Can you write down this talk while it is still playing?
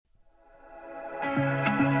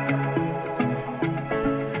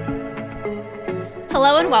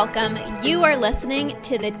Hello and welcome. You are listening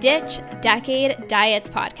to the Ditch Decade Diets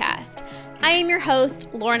podcast. I am your host,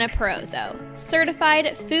 Lorna Perozzo,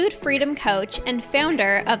 certified food freedom coach and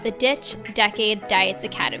founder of the Ditch Decade Diets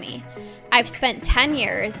Academy. I've spent 10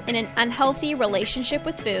 years in an unhealthy relationship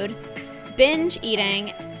with food, binge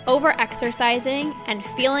eating, over-exercising, and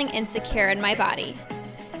feeling insecure in my body.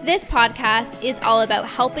 This podcast is all about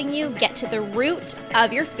helping you get to the root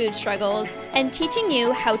of your food struggles and teaching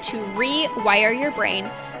you how to rewire your brain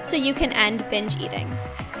so you can end binge eating.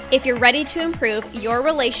 If you're ready to improve your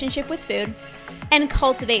relationship with food and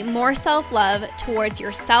cultivate more self-love towards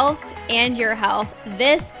yourself and your health,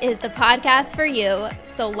 this is the podcast for you.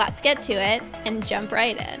 So let's get to it and jump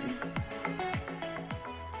right in.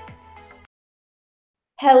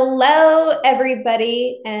 Hello,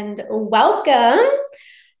 everybody, and welcome.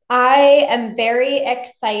 I am very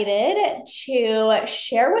excited to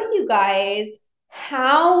share with you guys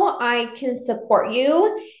how I can support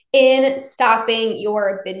you in stopping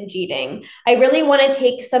your binge eating. I really want to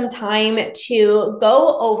take some time to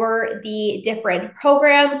go over the different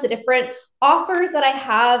programs, the different offers that I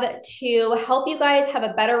have to help you guys have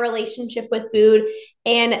a better relationship with food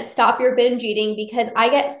and stop your binge eating, because I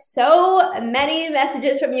get so many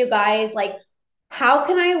messages from you guys like, how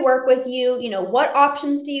can I work with you? What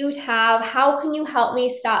options do you have? How can you help me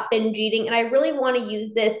stop binge eating? And I really want to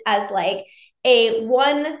use this as like a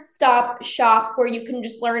one-stop shop where you can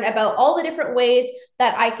just learn about all the different ways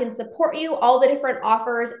that I can support you, all the different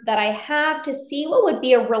offers that I have to see what would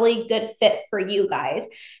be a really good fit for you guys.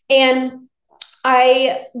 And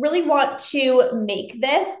I really want to make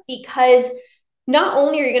this because not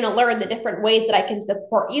only are you going to learn the different ways that I can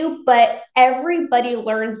support you, but everybody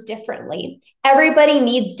learns differently. Everybody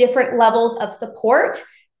needs different levels of support.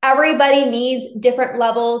 Everybody needs different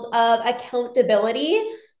levels of accountability.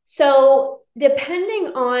 So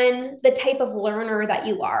depending on the type of learner that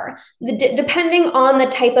you are, depending on the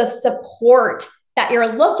type of support that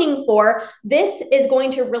you're looking for, this is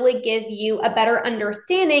going to really give you a better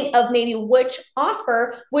understanding of maybe which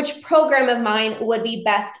offer, which program of mine would be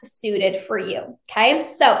best suited for you. Okay,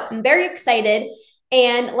 so I'm very excited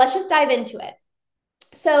and let's just dive into it.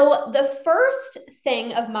 So the first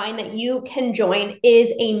thing of mine that you can join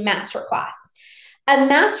is a masterclass. A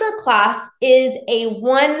masterclass is a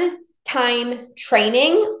one-time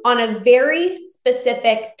training on a very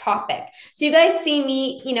specific topic. So you guys see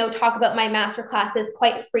me, talk about my masterclasses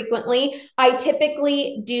quite frequently. I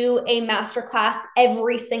typically do a masterclass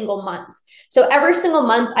every single month. So every single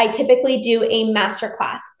month, I typically do a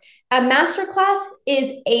masterclass. A masterclass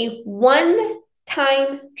is a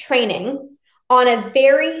one-time training on a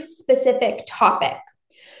very specific topic.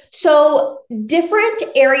 So different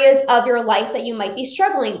areas of your life that you might be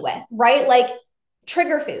struggling with, right? Like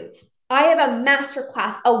trigger foods. I have a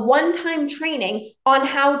masterclass, a one-time training on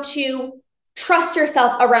how to trust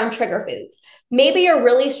yourself around trigger foods. Maybe you're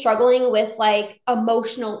really struggling with like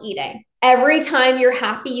emotional eating. Every time you're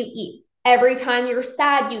happy, you eat. Every time you're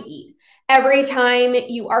sad, you eat. Every time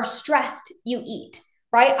you are stressed, you eat,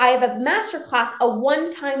 right? I have a masterclass, a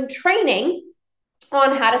one-time training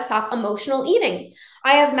on how to stop emotional eating.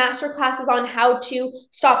 I have masterclasses on how to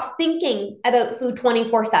stop thinking about food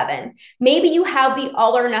 24/7. Maybe you have the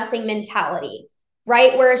all or nothing mentality,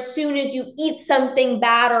 right? Where as soon as you eat something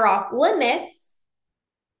bad or off limits,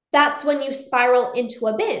 that's when you spiral into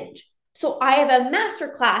a binge. So I have a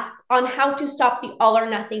masterclass on how to stop the all or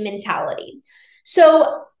nothing mentality.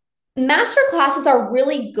 So masterclasses are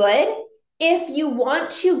really good if you want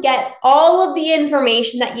to get all of the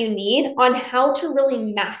information that you need on how to really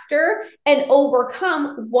master and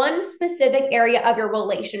overcome one specific area of your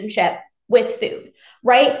relationship with food,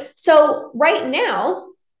 right? So right now,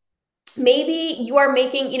 maybe you are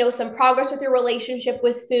making, some progress with your relationship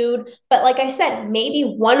with food. But like I said,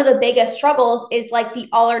 maybe one of the biggest struggles is like the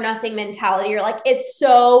all or nothing mentality. You're like, it's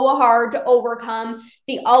so hard to overcome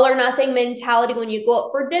the all or nothing mentality when you go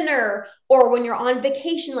out for dinner or when you're on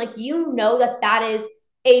vacation. Like, that is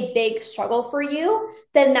a big struggle for you.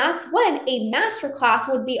 Then that's when a masterclass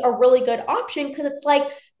would be a really good option, because it's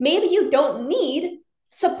like, maybe you don't need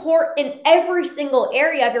support in every single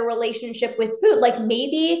area of your relationship with food. Like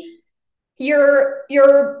maybe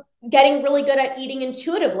you're getting really good at eating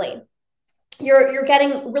intuitively. You're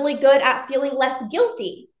getting really good at feeling less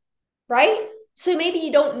guilty, right? So maybe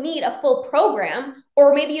you don't need a full program,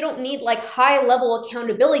 or maybe you don't need like high level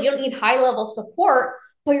accountability. You don't need high level support,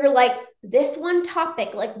 but you're like, this one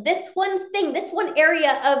topic, like this one thing, this one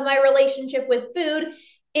area of my relationship with food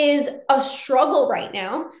is a struggle right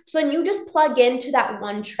now. So then you just plug into that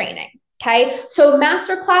one training. Okay, so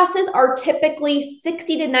master classes are typically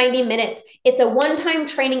 60 to 90 minutes. It's a one-time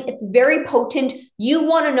training. It's very potent. You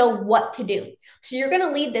want to know what to do. So you're going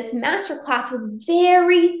to lead this master class with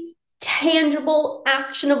very tangible,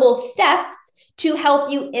 actionable steps to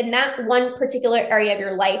help you in that one particular area of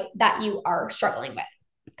your life that you are struggling with.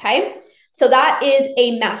 Okay, so that is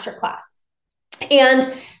a master class.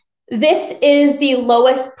 And this is the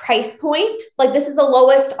lowest price point. Like, this is the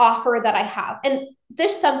lowest offer that I have. And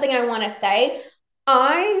there's something I want to say.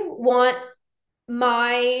 I want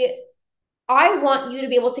you to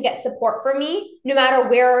be able to get support from me no matter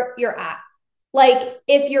where you're at. Like,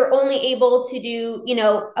 if you're only able to do,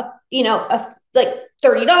 like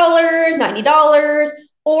 $30, $90,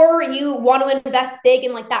 or you want to invest big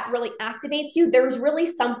and like that really activates you, there's really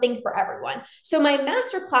something for everyone. So my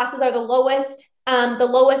master classes are the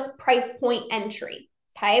lowest price point entry.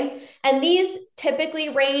 Okay. And these typically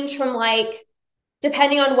range from, like,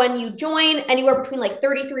 depending on when you join, anywhere between like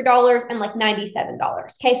 $33 and like $97.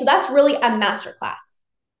 Okay. So that's really a master class.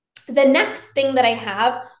 The next thing that I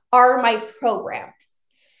have are my programs.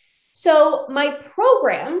 So my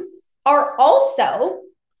programs are also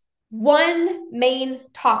one main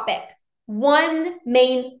topic, one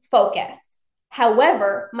main focus.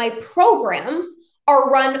 However, my programs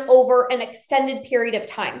are run over an extended period of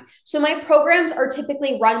time. So my programs are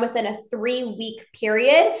typically run within a 3-week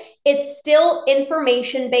period. It's still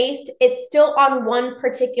information-based. It's still on one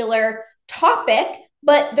particular topic,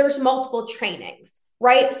 but there's multiple trainings,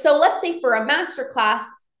 right? So let's say for a masterclass,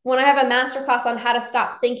 when I have a masterclass on how to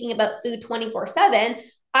stop thinking about food 24/7,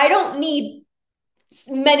 I don't need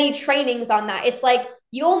many trainings on that. It's like,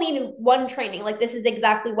 you only need one training. Like, this is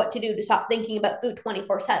exactly what to do to stop thinking about food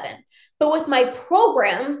 24/7. But with my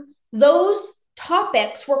programs, those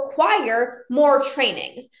topics require more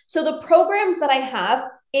trainings. So the programs that I have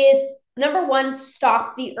is, number one,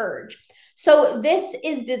 stop the urge. So this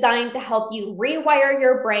is designed to help you rewire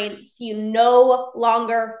your brain so you no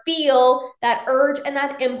longer feel that urge and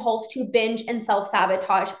that impulse to binge and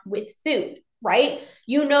self-sabotage with food, right?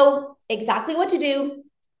 You know exactly what to do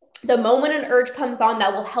the moment an urge comes on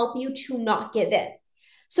that will help you to not give in.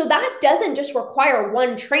 So that doesn't just require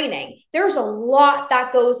one training. There's a lot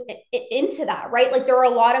that goes into that, right? Like, there are a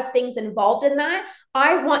lot of things involved in that.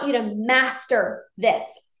 I want you to master this.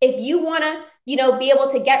 If you want to, be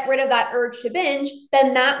able to get rid of that urge to binge,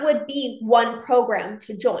 then that would be one program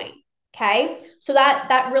to join. Okay. So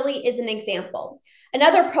that really is an example.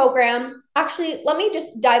 Another program, actually, let me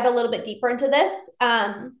just dive a little bit deeper into this.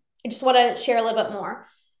 I just want to share a little bit more.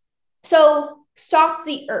 So, stop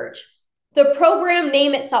the urge. The program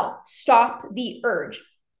name itself, stop the urge.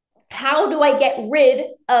 How do I get rid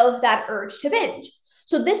of that urge to binge?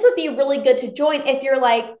 So this would be really good to join if you're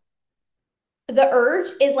like, the urge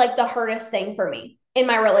is like the hardest thing for me in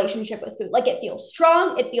my relationship with food. Like, it feels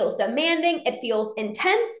strong, it feels demanding, it feels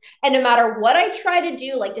intense. And no matter what I try to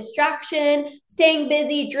do, like distraction, staying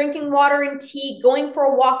busy, drinking water and tea, going for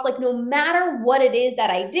a walk, like, no matter what it is that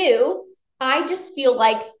I do, I just feel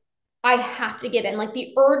like I have to give in. Like,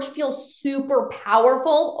 the urge feels super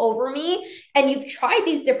powerful over me. And you've tried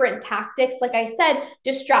these different tactics, like I said,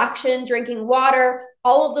 distraction, drinking water,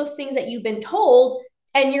 all of those things that you've been told,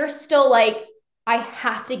 and you're still like, I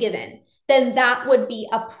have to give in. Then that would be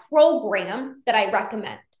a program that I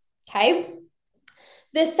recommend. Okay.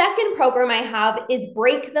 The second program I have is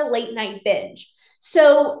Break the Late Night Binge.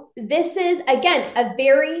 So this is, again, a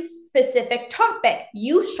very specific topic.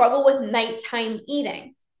 You struggle with nighttime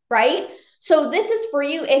eating, right? So this is for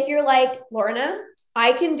you if you're like, Lorna,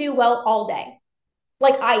 I can do well all day.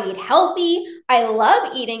 Like, I eat healthy. I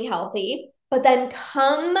love eating healthy. But then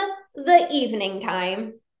come the evening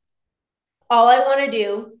time, all I want to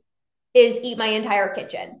do is eat my entire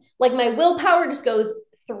kitchen. Like, my willpower just goes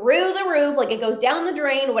through the roof, like it goes down the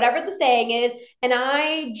drain, whatever the saying is, and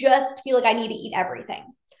I just feel like I need to eat everything.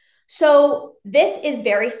 So this is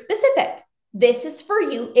very specific. This is for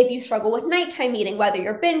you if you struggle with nighttime eating, whether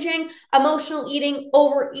you're binging, emotional eating,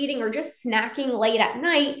 overeating, or just snacking late at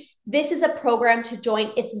night. This is a program to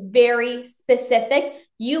join. It's very specific.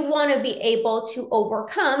 You want to be able to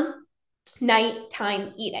overcome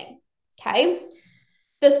nighttime eating. Okay.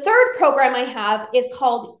 The third program I have is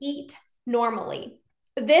called Eat Normally.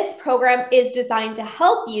 This program is designed to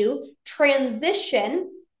help you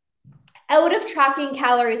transition out of tracking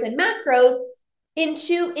calories and macros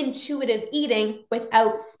into intuitive eating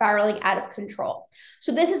without spiraling out of control.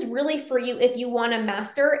 So this is really for you if you want to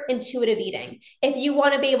master intuitive eating. If you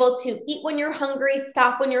want to be able to eat when you're hungry,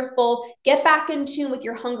 stop when you're full, get back in tune with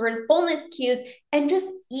your hunger and fullness cues, and just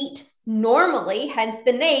eat normally, hence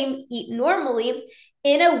the name, Eat Normally.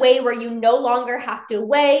 in a way where you no longer have to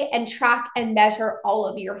weigh and track and measure all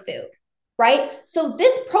of your food, right? So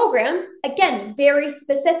this program, again, very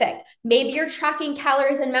specific. Maybe you're tracking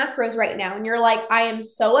calories and macros right now and you're like, I am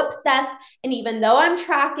so obsessed. And even though I'm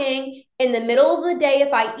tracking in the middle of the day,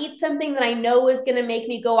 if I eat something that I know is going to make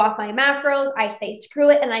me go off my macros, I say screw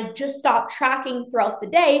it and I just stop tracking throughout the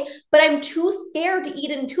day, but I'm too scared to eat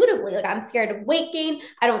intuitively. Like I'm scared of weight gain.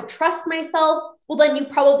 I don't trust myself. Well, then you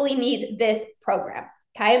probably need this program.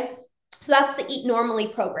 Okay. So that's the Eat Normally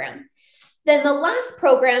program. Then the last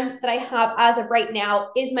program that I have as of right now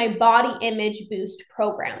is my Body Image Boost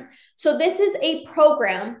program. So this is a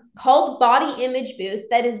program called Body Image Boost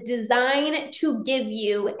that is designed to give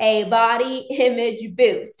you a body image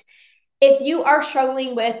boost. If you are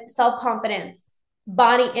struggling with self-confidence,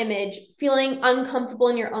 body image, feeling uncomfortable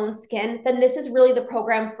in your own skin, then this is really the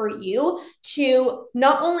program for you to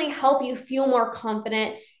not only help you feel more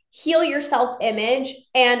confident, heal your self-image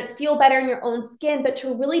and feel better in your own skin, but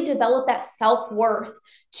to really develop that self-worth,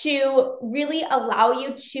 to really allow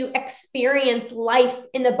you to experience life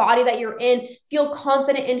in the body that you're in, feel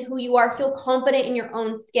confident in who you are, feel confident in your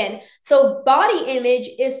own skin. So body image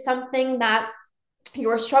is something that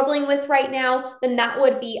you're struggling with right now, then that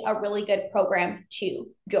would be a really good program to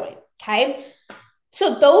join. Okay.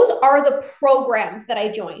 So those are the programs that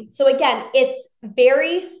I joined. So again, it's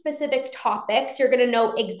very specific topics. You're going to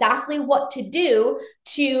know exactly what to do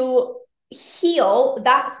to heal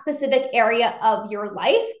that specific area of your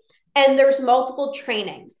life. And there's multiple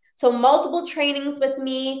trainings. So multiple trainings with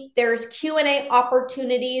me, there's Q&A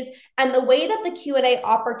opportunities. And the way that the Q&A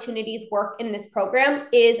opportunities work in this program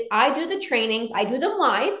is I do the trainings, I do them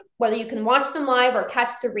live, whether you can watch them live or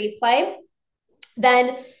catch the replay.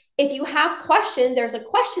 Then if you have questions, there's a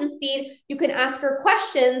questions feed. You can ask your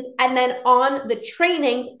questions. And then on the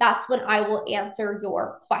trainings, that's when I will answer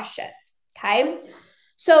your questions. Okay.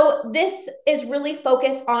 So this is really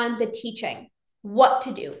focused on the teaching, what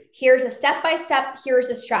to do. Here's a step-by-step, here's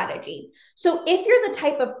a strategy. So if you're the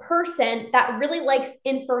type of person that really likes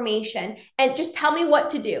information and just tell me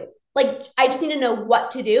what to do, like I just need to know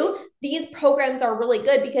what to do, these programs are really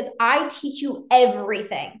good because I teach you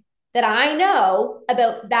everything that I know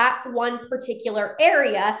about that one particular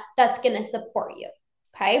area that's going to support you.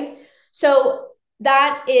 Okay. So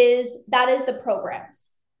that is the programs.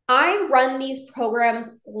 I run these programs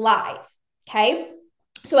live. Okay.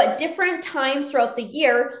 So at different times throughout the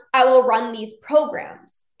year, I will run these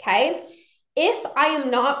programs. Okay. If I am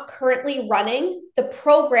not currently running the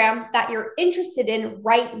program that you're interested in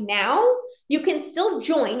right now, you can still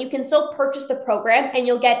join, you can still purchase the program and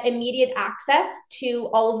you'll get immediate access to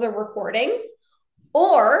all of the recordings,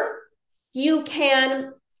 or you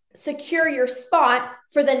can secure your spot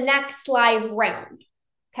for the next live round.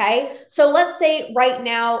 Okay. So let's say right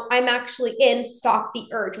now I'm actually in Stop the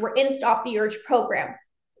Urge. We're in Stop the Urge program.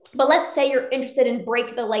 But let's say you're interested in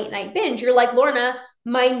Break the Late Night Binge. You're like, Lorna,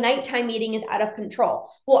 my nighttime eating is out of control.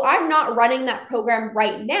 Well, I'm not running that program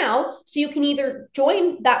right now. So you can either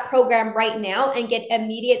join that program right now and get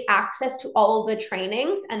immediate access to all of the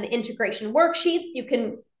trainings and the integration worksheets. You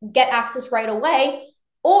can get access right away,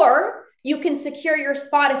 or you can secure your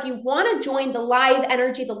spot. If you want to join the live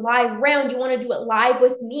energy, the live round, you want to do it live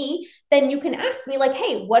with me, then you can ask me like,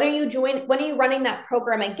 hey, when are you running that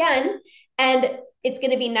program again? And it's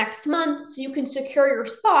going to be next month. So you can secure your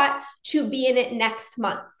spot to be in it next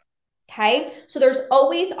month. Okay. So there's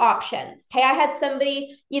always options. Okay. I had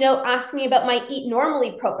somebody, ask me about my Eat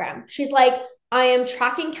Normally program. She's like, I am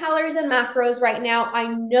tracking calories and macros right now. I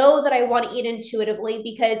know that I want to eat intuitively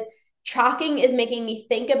because tracking is making me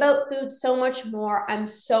think about food so much more. I'm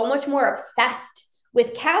so much more obsessed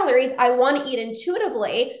with calories. I want to eat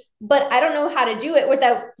intuitively, but I don't know how to do it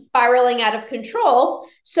without spiraling out of control.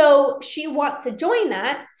 So she wants to join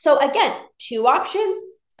that. So again, two options.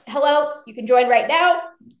 Hello, you can join right now,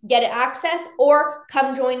 get access, or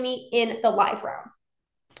come join me in the live round.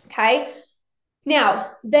 Okay.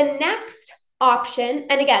 Now, the next option,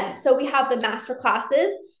 and again, so we have the master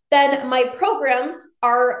classes, then my programs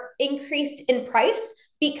are increased in price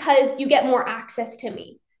because you get more access to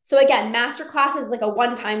me. So again, masterclass is like a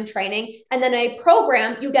one-time training, and then a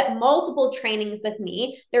program, you get multiple trainings with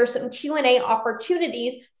me. There's some Q&A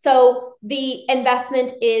opportunities, so the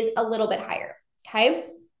investment is a little bit higher, okay?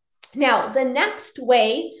 Now, the next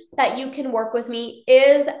way that you can work with me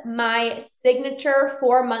is my signature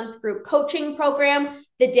 4-month group coaching program,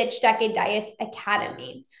 the Ditch Decade Diets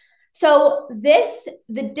Academy. So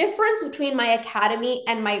the difference between my academy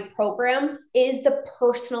and my programs is the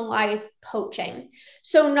personalized coaching.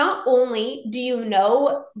 So not only do you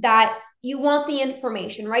know that you want the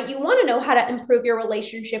information, right? You want to know how to improve your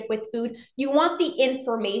relationship with food. You want the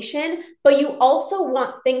information, but you also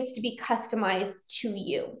want things to be customized to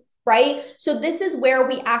you, right? So this is where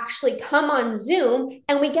we actually come on Zoom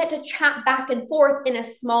and we get to chat back and forth in a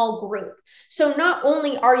small group. So not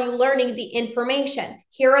only are you learning the information,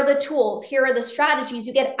 here are the tools, here are the strategies,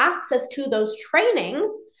 you get access to those trainings.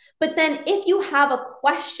 But then if you have a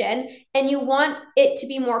question and you want it to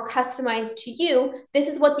be more customized to you, this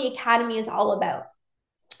is what the Academy is all about.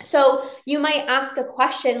 So you might ask a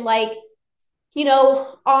question like,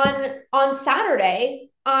 on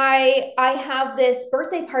Saturday, I have this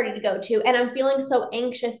birthday party to go to and I'm feeling so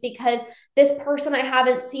anxious because this person I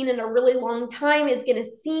haven't seen in a really long time is going to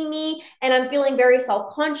see me and I'm feeling very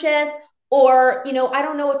self-conscious, or I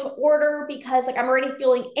don't know what to order because like I'm already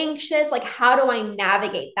feeling anxious. Like, how do I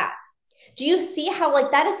navigate that? Do you see how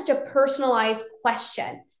like that is such a personalized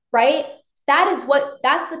question, right? That's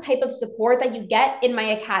the type of support that you get in my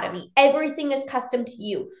academy. Everything is custom to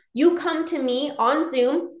you. You come to me on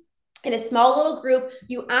Zoom in a small little group,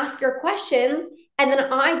 you ask your questions, and then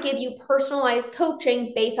I give you personalized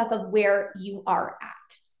coaching based off of where you are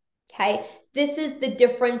at. Okay. This is the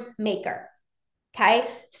difference maker. Okay.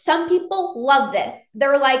 Some people love this.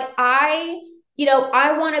 They're like, I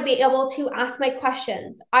want to be able to ask my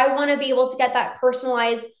questions. I want to be able to get that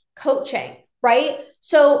personalized coaching, right?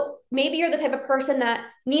 So maybe you're the type of person that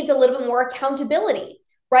needs a little bit more accountability,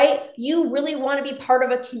 right? You really want to be part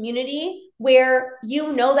of a community where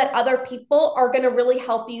you know that other people are going to really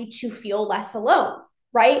help you to feel less alone,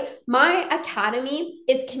 right? My academy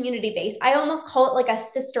is community based. I almost call it like a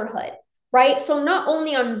sisterhood, right? So not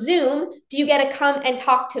only on Zoom do you get to come and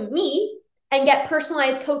talk to me and get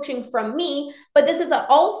personalized coaching from me, but this is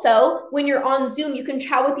also when you're on Zoom, you can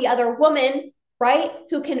chat with the other woman, right?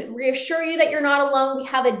 Who can reassure you that you're not alone. We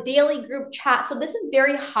have a daily group chat. So this is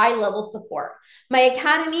very high level support. My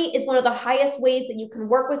academy is one of the highest ways that you can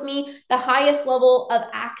work with me, the highest level of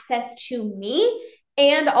access to me,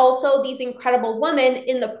 and also these incredible women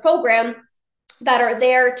in the program that are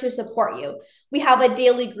there to support you. We have a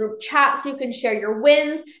daily group chat so you can share your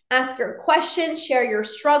wins, ask your questions, share your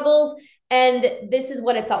struggles, and this is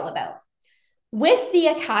what it's all about. With the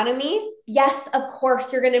academy, yes, of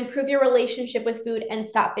course, you're going to improve your relationship with food and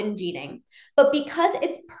stop binge eating. But because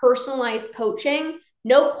it's personalized coaching,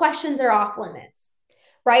 no questions are off limits,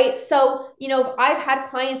 right? So, I've had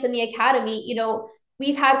clients in the academy,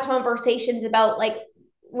 we've had conversations about like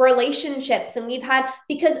relationships, and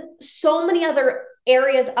because so many other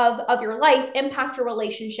areas of your life impact your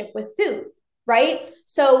relationship with food, right?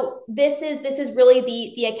 So this is really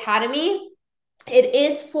the academy. It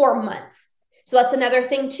is 4 months. So that's another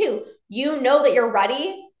thing too. You know that you're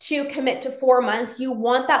ready to commit to 4 months. You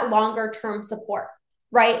want that longer term support,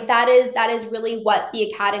 right? That is really what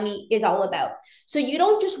the academy is all about. So you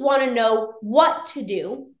don't just want to know what to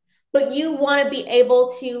do, but you want to be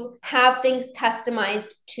able to have things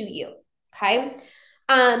customized to you. Okay.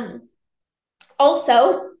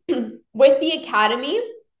 Also, with the academy,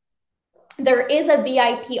 there is a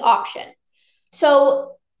VIP option.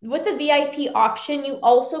 So with the VIP option, you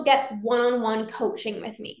also get one-on-one coaching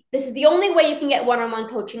with me. This is the only way you can get one-on-one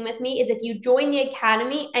coaching with me is if you join the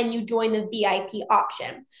academy and you join the VIP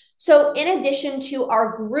option. So in addition to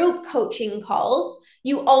our group coaching calls,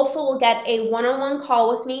 you also will get a one-on-one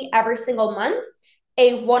call with me every single month,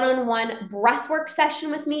 a one-on-one breathwork session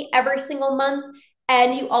with me every single month,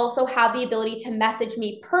 and you also have the ability to message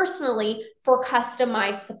me personally for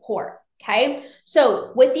customized support. Okay.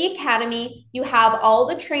 So with the academy, you have all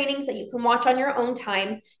the trainings that you can watch on your own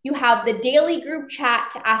time. You have the daily group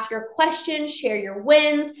chat to ask your questions, share your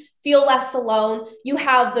wins, feel less alone. You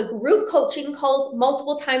have the group coaching calls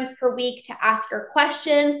multiple times per week to ask your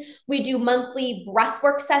questions. We do monthly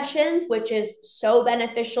breathwork sessions, which is so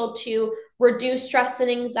beneficial to reduce stress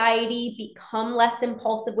and anxiety, become less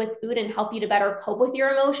impulsive with food, and help you to better cope with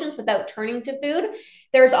your emotions without turning to food.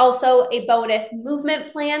 There's also a bonus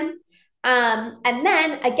movement plan. And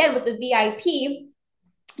then again, with the VIP,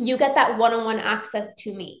 you get that one-on-one access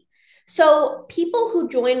to me. So people who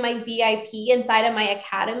join my VIP inside of my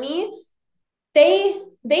academy, they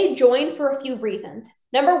join for a few reasons.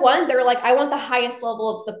 Number one, they're like, I want the highest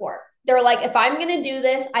level of support. They're like, if I'm going to do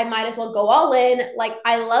this, I might as well go all in. Like,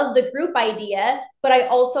 I love the group idea, but I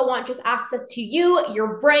also want just access to you,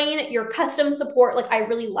 your brain, your custom support. Like, I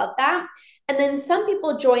really love that. And then some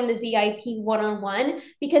people join the VIP one-on-one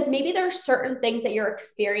because maybe there are certain things that you're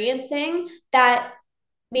experiencing that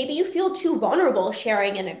maybe you feel too vulnerable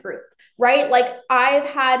sharing in a group, right? Like I've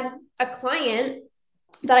had a client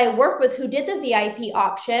that I work with who did the VIP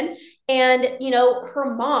option And,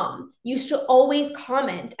 her mom used to always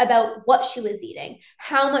comment about what she was eating,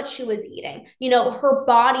 how much she was eating, her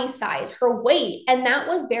body size, her weight. And that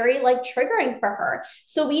was very like triggering for her.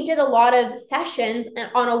 So we did a lot of sessions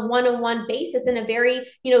on a one-on-one basis in a very,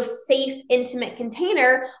 safe, intimate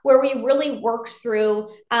container where we really worked through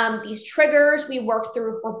these triggers. We worked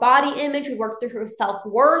through her body image. We worked through her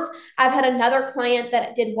self-worth. I've had another client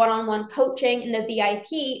that did one-on-one coaching in the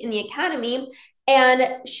VIP in the academy,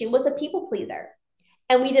 and she was a people pleaser.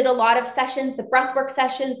 And we did a lot of sessions, the breathwork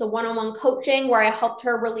sessions, the one-on-one coaching, where I helped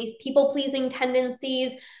her release people-pleasing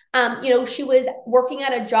tendencies. She was working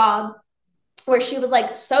at a job where she was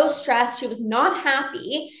like so stressed, she was not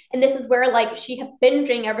happy. And this is where like she kept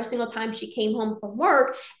binging every single time she came home from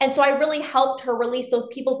work. And so I really helped her release those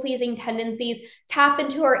people-pleasing tendencies, tap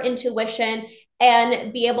into her intuition,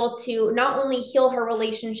 and be able to not only heal her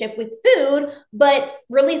relationship with food, but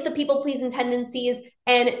release the people pleasing tendencies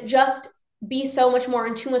and just be so much more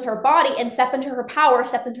in tune with her body and step into her power,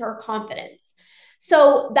 step into her confidence.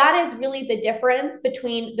 So that is really the difference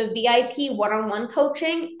between the VIP one-on-one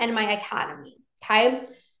coaching and my academy. Okay.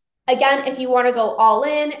 Again, if you want to go all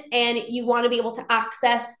in and you want to be able to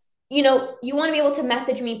access, you want to be able to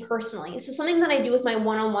message me personally. So something that I do with my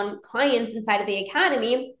one-on-one clients inside of the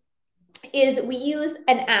academy is we use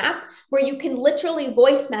an app where you can literally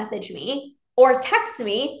voice message me or text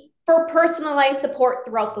me for personalized support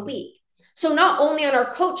throughout the week. So not only on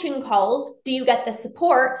our coaching calls do you get the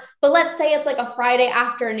support, but let's say it's like a Friday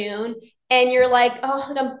afternoon and you're like,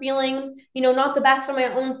 oh, I'm feeling, not the best on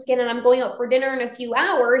my own skin and I'm going out for dinner in a few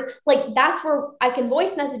hours. Like that's where I can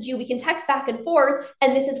voice message you. We can text back and forth,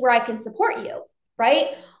 and this is where I can support you,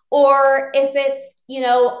 right? Or if it's,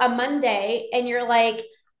 a Monday and you're like,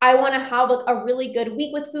 I want to have like a really good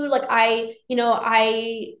week with food. Like I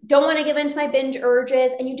don't want to give in to my binge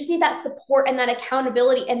urges. And you just need that support and that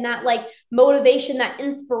accountability and that like motivation, that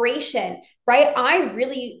inspiration, right? I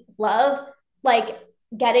really love like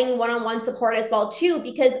getting one-on-one support as well too,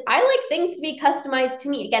 because I like things to be customized to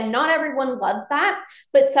me. Again, not everyone loves that,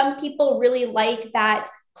 but some people really like that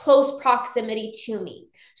close proximity to me.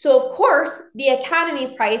 So of course, the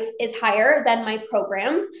academy price is higher than my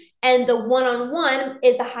programs, and the one-on-one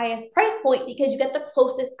is the highest price point because you get the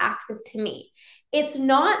closest access to me. It's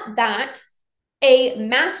not that a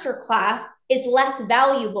masterclass is less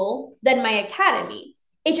valuable than my academy.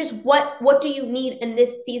 It's just what do you need in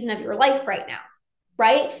this season of your life right now,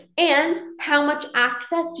 right? And how much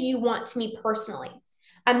access do you want to me personally?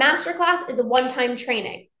 A masterclass is a one-time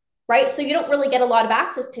training, right? So you don't really get a lot of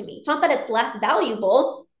access to me. It's not that it's less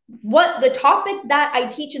valuable. What the topic that I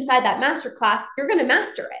teach inside that masterclass, you're going to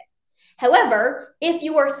master it. However, if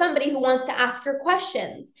you are somebody who wants to ask your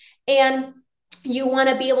questions and you want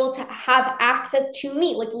to be able to have access to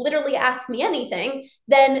me, like literally ask me anything,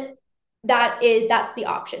 then that's the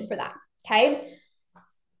option for that. Okay.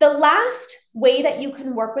 The last way that you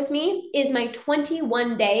can work with me is my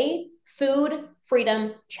 21-day food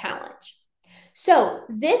freedom challenge. So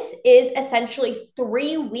this is essentially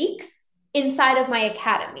 3 weeks inside of my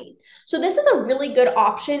academy. So this is a really good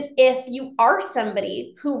option if you are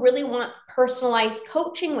somebody who really wants personalized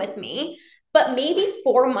coaching with me, but maybe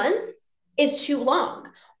 4 months is too long,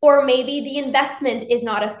 or maybe the investment is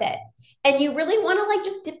not a fit. And you really want to like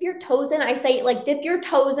just dip your toes in. I say like dip your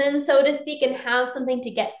toes in, so to speak, and have something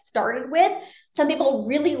to get started with. Some people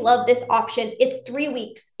really love this option. It's 3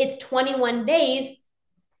 weeks, it's 21 days,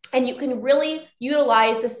 and you can really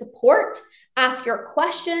utilize the support, ask your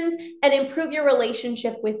questions, and improve your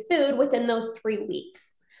relationship with food within those 3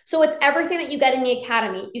 weeks. So it's everything that you get in the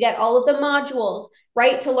academy. You get all of the modules,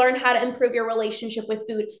 right, to learn how to improve your relationship with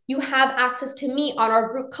food. You have access to me on our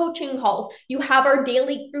group coaching calls. You have our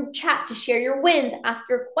daily group chat to share your wins, ask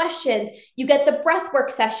your questions. You get the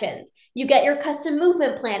breathwork sessions. You get your custom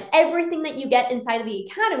movement plan, everything that you get inside of the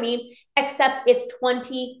academy, except it's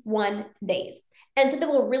 21 days. And some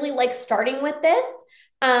people really like starting with this.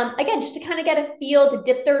 Again, just to kind of get a feel, to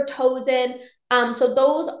dip their toes in. So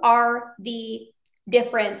those are the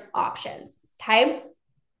different options. Okay.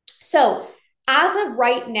 So as of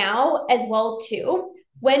right now as well too,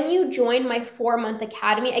 when you join my 4-month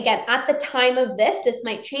academy, again, at the time of this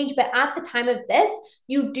might change, but at the time of this,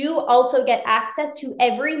 you do also get access to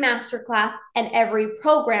every masterclass and every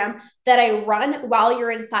program that I run while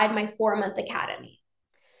you're inside my 4-month academy.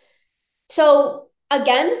 So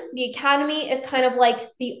again, the academy is kind of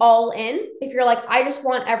like the all in. If you're like, I just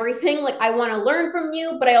want everything, like I want to learn from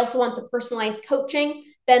you, but I also want the personalized coaching,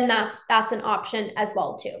 then that's an option as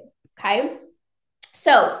well too. Okay.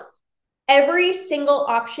 So every single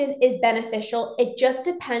option is beneficial. It just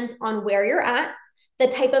depends on where you're at, the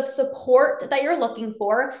type of support that you're looking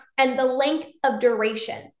for, and the length of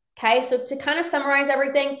duration. Okay, so to kind of summarize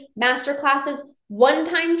everything, master classes,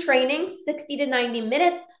 one-time training, 60 to 90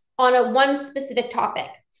 minutes on a one specific topic.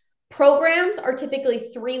 Programs are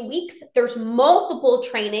typically 3 weeks. There's multiple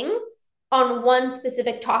trainings on one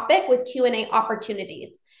specific topic with Q&A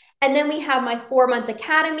opportunities. And then we have my 4-month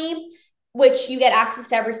academy, which you get access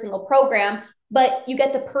to every single program, but you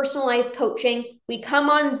get the personalized coaching. We come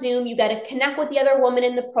on Zoom. You get to connect with the other woman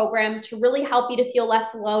in the program to really help you to feel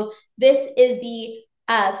less alone. This is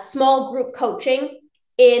the small group coaching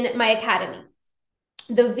in my academy.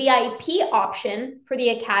 The VIP option for the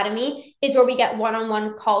academy is where we get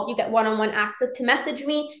one-on-one calls. You get one-on-one access to message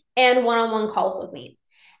me and one-on-one calls with me.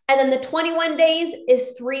 And then the 21 days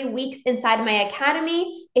is 3 weeks inside my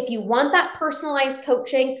academy. If you want that personalized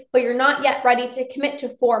coaching, but you're not yet ready to commit to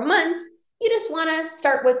 4 months, you just want to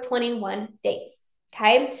start with 21 days.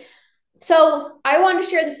 Okay. So I wanted to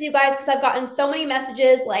share this with you guys because I've gotten so many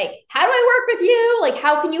messages like, how do I work with you? Like,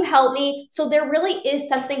 how can you help me? So there really is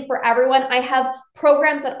something for everyone. I have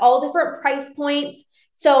programs at all different price points.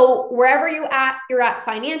 So wherever you're at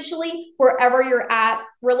financially, wherever you're at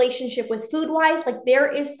relationship with food wise, like there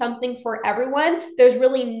is something for everyone. There's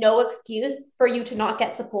really no excuse for you to not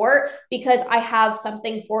get support because I have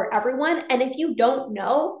something for everyone. And if you don't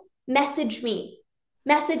know, message me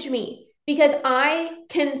because I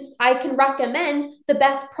can recommend the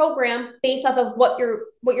best program based off of what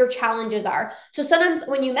your challenges are. So sometimes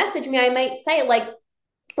when you message me, I might say like,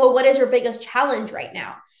 well, what is your biggest challenge right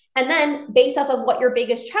now? And then based off of what your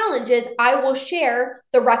biggest challenge is, I will share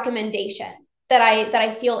the recommendation that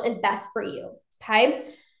I feel is best for you.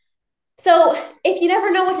 Okay. So if you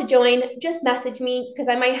never know what to join, just message me because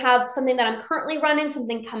I might have something that I'm currently running,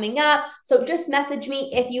 something coming up. So just message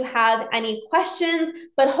me if you have any questions,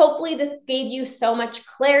 but hopefully this gave you so much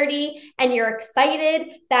clarity and you're excited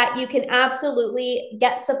that you can absolutely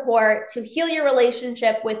get support to heal your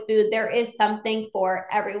relationship with food. There is something for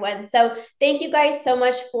everyone. So thank you guys so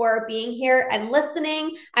much for being here and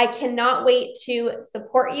listening. I cannot wait to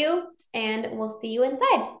support you and we'll see you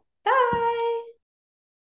inside. Bye.